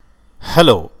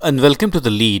Hello and welcome to the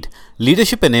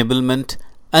Leadership Enablement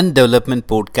and Development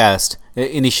Podcast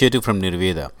initiative from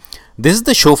Nirveda. This is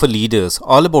the show for leaders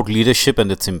all about leadership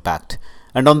and its impact.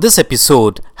 And on this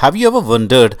episode, have you ever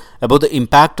wondered about the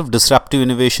impact of disruptive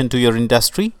innovation to your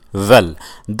industry? Well,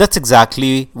 that's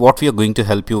exactly what we are going to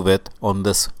help you with on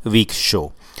this week's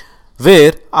show,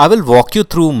 where I will walk you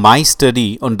through my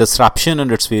study on disruption and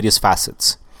its various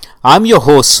facets. I'm your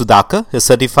host Sudhakar, a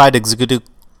certified executive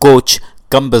coach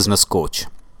come business coach.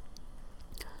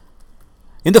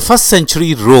 In the 1st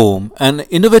century Rome, an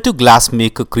innovative glass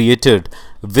maker created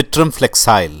vitrum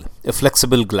flexile, a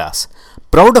flexible glass.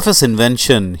 Proud of his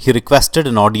invention, he requested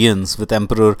an audience with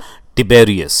Emperor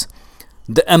Tiberius.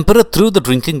 The emperor threw the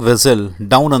drinking vessel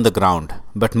down on the ground,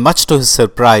 but much to his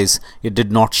surprise, it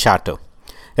did not shatter.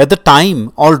 At the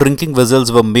time, all drinking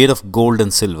vessels were made of gold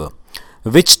and silver,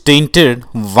 which tainted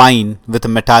wine with a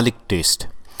metallic taste.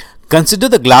 Consider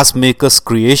the glassmaker's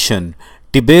creation.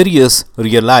 Tiberius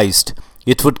realized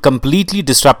it would completely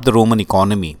disrupt the Roman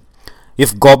economy.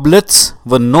 If goblets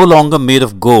were no longer made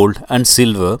of gold and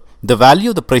silver, the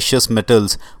value of the precious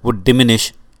metals would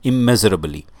diminish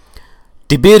immeasurably.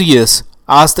 Tiberius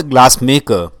asked the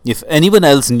glassmaker if anyone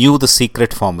else knew the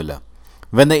secret formula.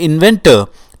 When the inventor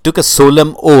took a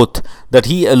solemn oath that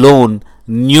he alone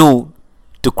knew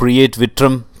to create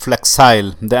vitrum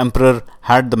flexile, the emperor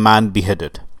had the man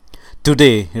beheaded.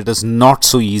 Today, it is not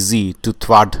so easy to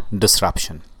thwart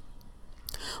disruption.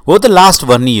 Over the last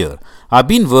 1 year, I've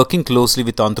been working closely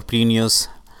with entrepreneurs,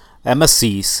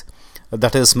 MSCs,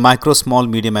 that is micro, small,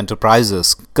 medium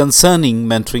enterprises, concerning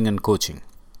mentoring and coaching.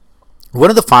 One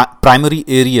of the primary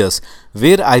areas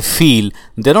where I feel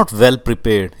they're not well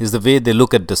prepared is the way they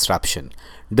look at disruption.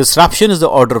 Disruption is the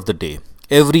order of the day.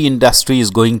 Every industry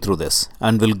is going through this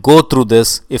and will go through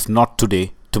this, if not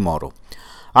today, tomorrow.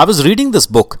 I was reading this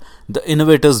book, The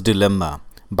Innovator's Dilemma,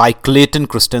 by Clayton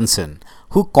Christensen,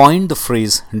 who coined the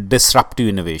phrase disruptive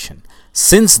innovation.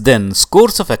 Since then,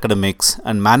 scores of academics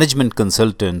and management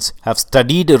consultants have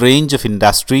studied a range of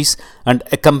industries and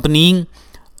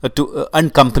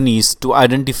companies to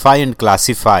identify and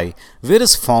classify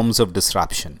various forms of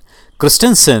disruption.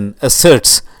 Christensen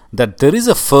asserts that there is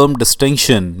a firm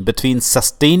distinction between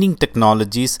sustaining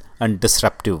technologies and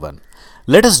disruptive ones.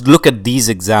 Let us look at these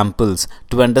examples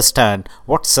to understand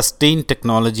what sustained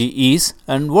technology is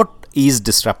and what is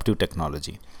disruptive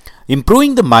technology.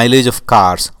 Improving the mileage of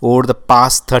cars over the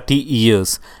past 30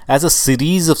 years as a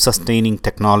series of sustaining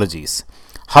technologies.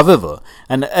 However,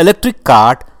 an electric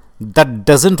car that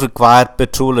doesn't require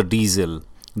petrol or diesel,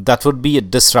 that would be a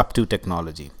disruptive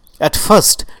technology. At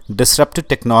first, disruptive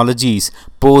technologies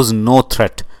pose no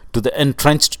threat to the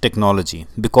entrenched technology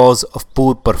because of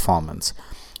poor performance.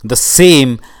 The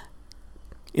same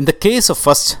in the case of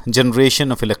first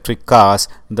generation of electric cars,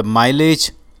 the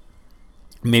mileage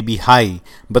may be high,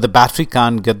 but the battery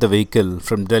can't get the vehicle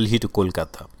from Delhi to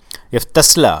Kolkata. If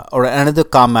Tesla or another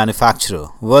car manufacturer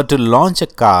were to launch a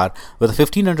car with a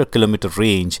 1500 kilometer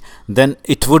range, then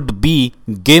it would be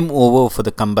game over for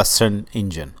the combustion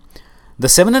engine. The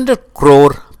 700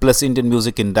 crore plus Indian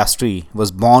music industry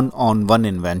was born on one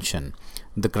invention,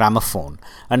 the gramophone,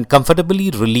 and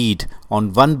comfortably relied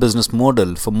on one business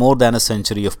model for more than a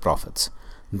century of profits.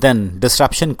 Then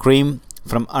disruption came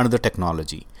from another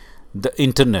technology, the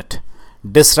internet.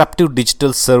 Disruptive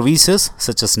digital services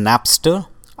such as Napster,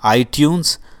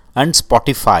 iTunes, and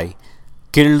Spotify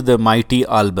killed the mighty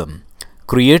album,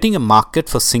 creating a market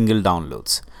for single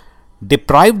downloads,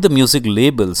 deprived the music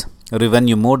labels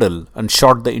revenue model, and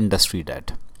shot the industry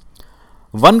dead.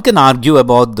 One can argue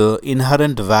about the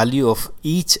inherent value of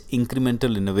each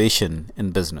incremental innovation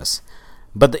in business,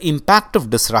 but the impact of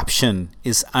disruption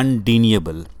is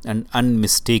undeniable and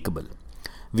unmistakable.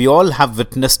 We all have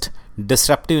witnessed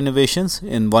disruptive innovations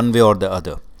in one way or the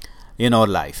other in our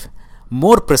life.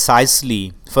 More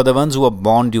precisely, for the ones who were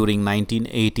born during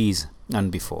 1980s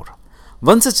and before.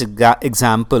 One such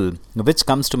example which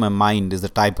comes to my mind is the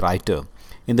typewriter.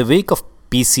 In the wake of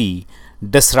PC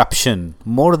disruption,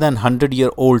 more than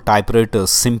 100-year-old typewriters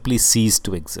simply ceased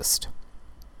to exist.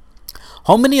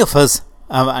 How many of us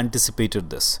have anticipated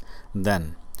this?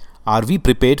 Then, are we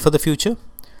prepared for the future?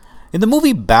 In the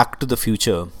movie Back to the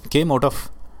Future came out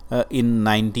of in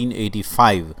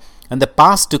 1985, and the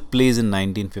past took place in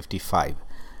 1955.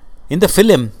 In the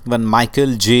film, when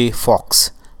Michael J.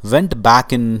 Fox went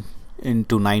back into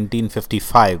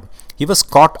 1955, he was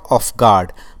caught off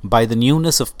guard by the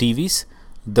newness of TVs,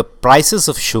 the prices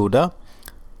of soda,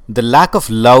 the lack of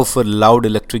love for loud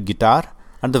electric guitar,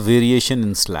 and the variation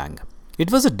in slang.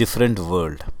 It was a different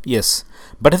world, yes,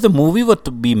 but if the movie were to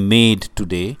be made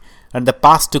today and the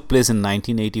past took place in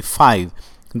 1985,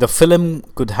 the film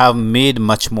could have made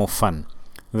much more fun,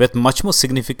 with much more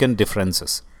significant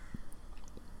differences.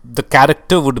 The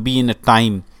character would be in a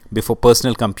time before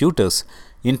personal computers,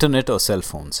 internet, or cell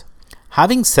phones.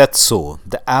 Having said so,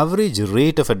 the average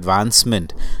rate of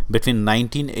advancement between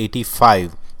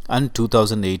 1985 and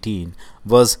 2018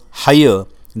 was higher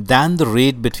than the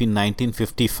rate between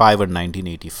 1955 and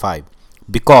 1985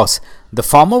 because the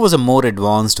former was a more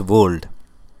advanced world.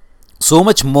 So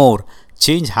much more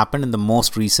change happened in the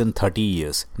most recent 30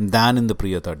 years than in the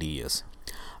prior 30 years.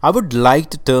 I would like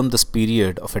to term this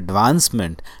period of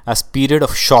advancement as period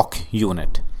of shock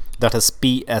unit, that is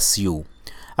PSU.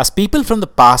 As people from the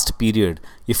past period,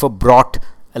 if were brought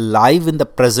alive in the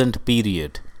present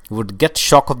period, would get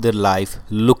shock of their life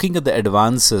looking at the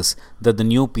advances that the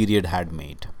new period had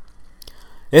made.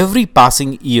 Every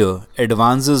passing year,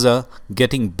 advances are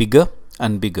getting bigger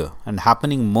and bigger and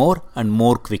happening more and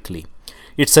more quickly.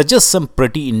 It suggests some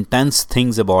pretty intense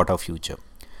things about our future.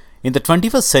 In the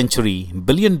 21st century,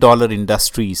 billion-dollar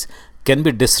industries can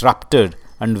be disrupted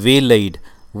and waylaid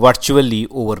virtually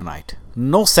overnight.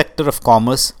 No sector of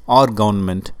commerce or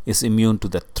government is immune to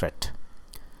that threat.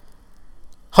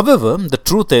 However, the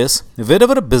truth is,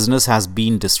 wherever a business has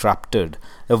been disrupted,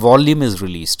 a volume is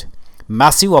released,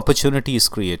 massive opportunity is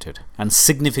created, and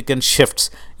significant shifts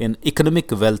in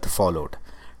economic wealth followed.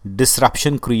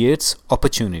 Disruption creates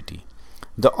opportunity.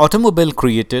 The automobile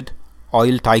created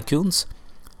oil tycoons.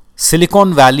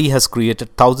 Silicon Valley has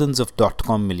created thousands of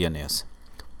dot-com millionaires.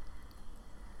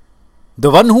 The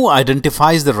one who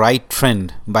identifies the right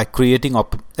trend by creating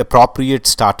appropriate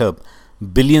startup,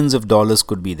 billions of dollars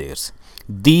could be theirs.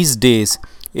 These days,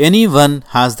 anyone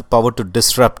has the power to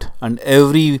disrupt and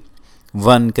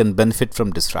everyone can benefit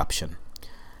from disruption.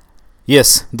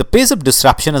 Yes, the pace of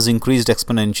disruption has increased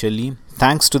exponentially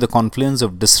thanks to the confluence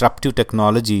of disruptive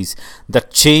technologies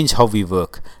that change how we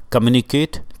work,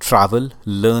 communicate, travel,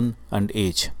 learn, and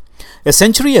age. A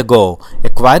century ago,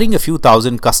 acquiring a few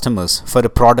thousand customers for a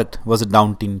product was a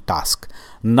daunting task.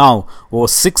 Now, over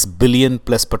 6 billion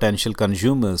plus potential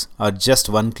consumers are just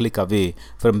one click away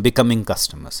from becoming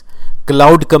customers.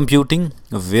 Cloud computing,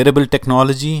 wearable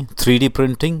technology, 3D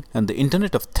printing, and the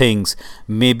Internet of Things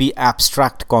may be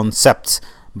abstract concepts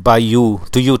to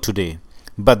you today,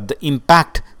 but the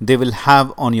impact they will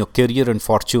have on your career and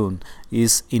fortune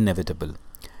is inevitable.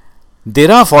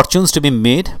 There are fortunes to be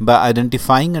made by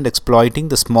identifying and exploiting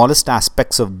the smallest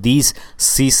aspects of these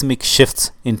seismic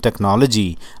shifts in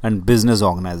technology and business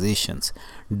organizations.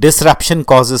 Disruption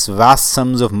causes vast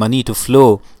sums of money to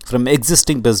flow from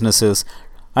existing businesses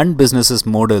and businesses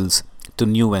models to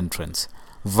new entrants,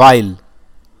 while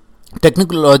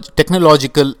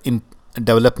technological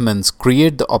developments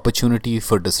create the opportunity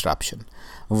for disruption.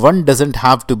 One doesn't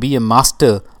have to be a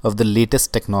master of the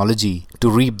latest technology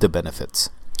to reap the benefits.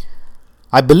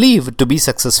 I believe to be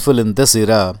successful in this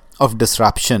era of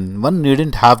disruption, one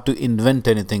needn't have to invent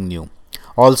anything new.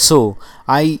 Also,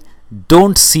 I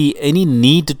don't see any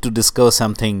need to discover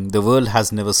something the world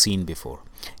has never seen before.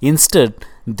 Instead,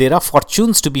 there are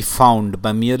fortunes to be found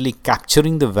by merely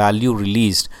capturing the value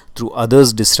released through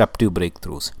others' disruptive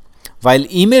breakthroughs.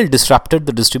 While email disrupted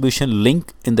the distribution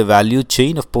link in the value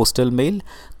chain of postal mail,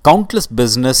 countless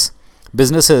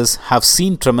businesses have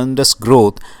seen tremendous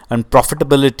growth and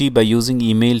profitability by using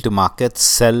email to market,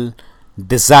 sell,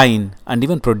 design, and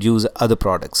even produce other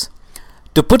products.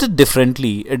 To put it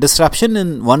differently, a disruption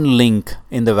in one link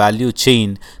in the value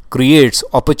chain creates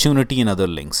opportunity in other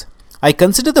links. I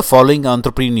consider the following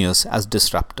entrepreneurs as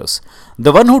disruptors: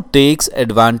 the one who takes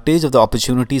advantage of the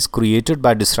opportunities created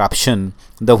by disruption,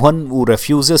 the one who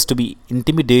refuses to be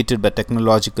intimidated by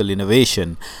technological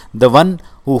innovation, the one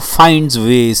who finds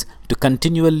ways to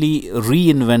continually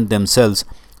reinvent themselves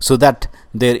so that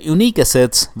their unique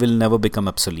assets will never become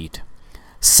obsolete.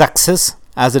 Success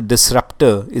as a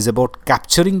disruptor is about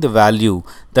capturing the value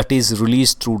that is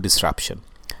released through disruption.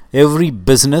 Every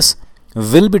business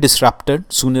will be disrupted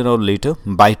sooner or later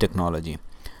by technology.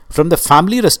 From the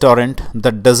family restaurant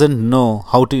that doesn't know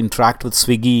how to interact with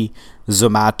Swiggy,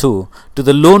 Zomato, to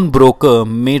the loan broker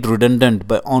made redundant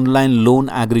by online loan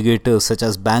aggregators such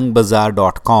as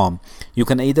bankbazaar.com, you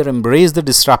can either embrace the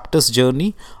disruptor's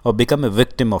journey or become a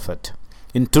victim of it.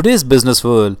 In today's business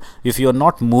world, if you are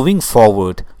not moving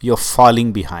forward, you are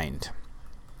falling behind.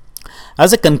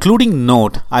 As a concluding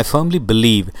note, I firmly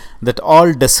believe that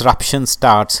all disruption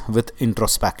starts with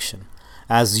introspection.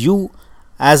 As you,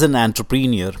 as an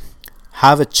entrepreneur,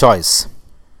 have a choice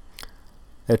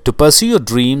to pursue your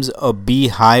dreams or be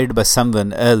hired by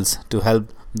someone else to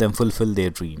help them fulfill their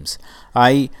dreams.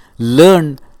 I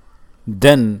learned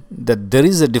then that there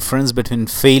is a difference between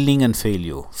failing and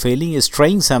failure. Failing is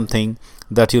trying something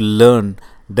that you learn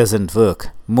doesn't work.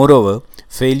 Moreover,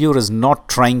 failure is not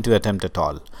trying to attempt at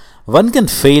all. One can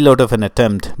fail out of an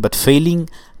attempt, but failing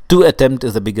to attempt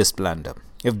is the biggest blunder.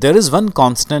 If there is one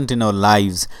constant in our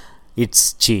lives,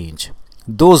 it's change.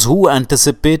 Those who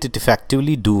anticipate it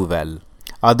effectively do well.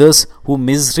 Others who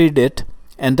misread it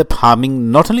end up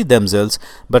harming not only themselves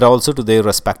but also to their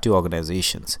respective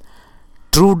organizations.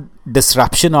 True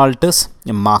disruption alters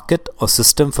a market or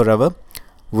system forever.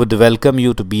 Would welcome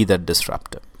you to be that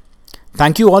disruptor.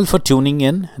 Thank you all for tuning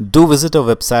in. Do visit our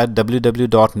website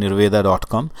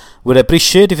www.nirveda.com. Would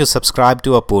appreciate if you subscribe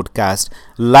to our podcast,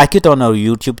 like it on our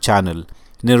YouTube channel,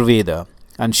 Nirveda,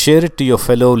 and share it to your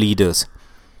fellow leaders.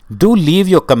 Do leave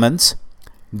your comments.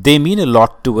 They mean a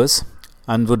lot to us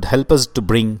and would help us to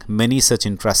bring many such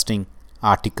interesting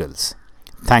articles.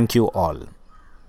 Thank you all.